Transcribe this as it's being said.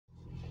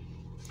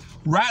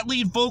Ratt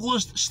lead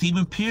vocalist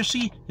Stephen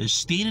Pearcy has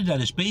stated that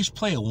his bass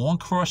player Juan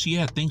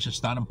Croucier thinks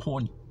it's not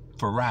important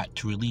for Ratt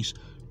to release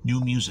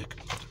new music.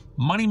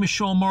 Money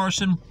Michelle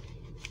Morrison,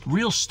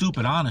 real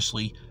stupid,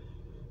 honestly.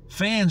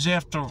 Fans,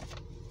 after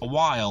a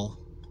while,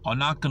 are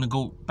not going to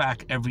go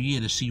back every year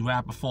to see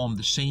Ratt perform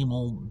the same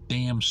old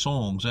damn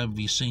songs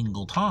every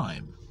single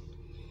time.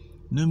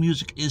 New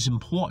music is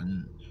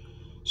important,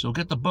 so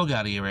get the bug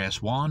out of your ass,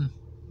 Juan,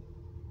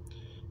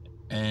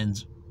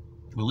 and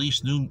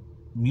release new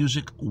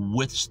music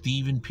with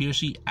Stephen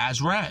Pearcy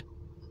as Ratt.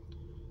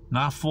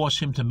 Not force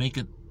him to make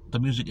the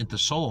music into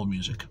solo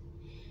music.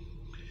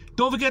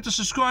 Don't forget to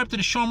subscribe to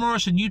the Sean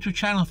Morrison YouTube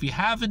channel if you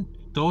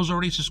haven't. Those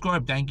already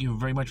subscribed, thank you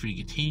very much for your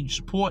continued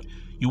support.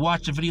 You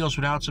watch the videos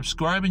without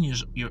subscribing,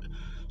 your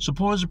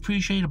support is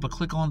appreciated, but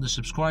click on the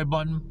subscribe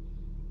button.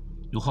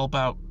 You'll help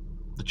out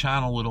the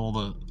channel with all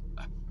the,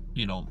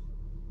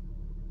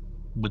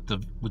 with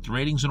the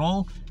ratings and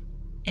all,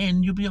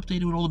 and you'll be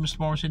updated with all the Mr.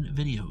 Morrison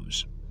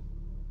videos.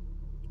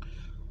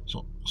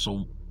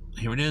 So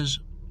here it is.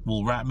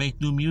 Will Ratt make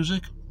new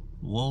music?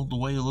 Well, the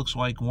way it looks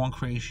like Juan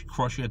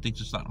Croucier thinks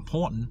it's not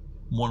important,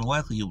 more than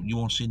likely you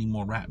won't see any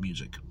more Ratt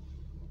music.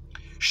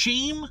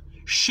 Shame,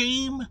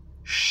 shame,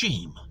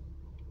 shame.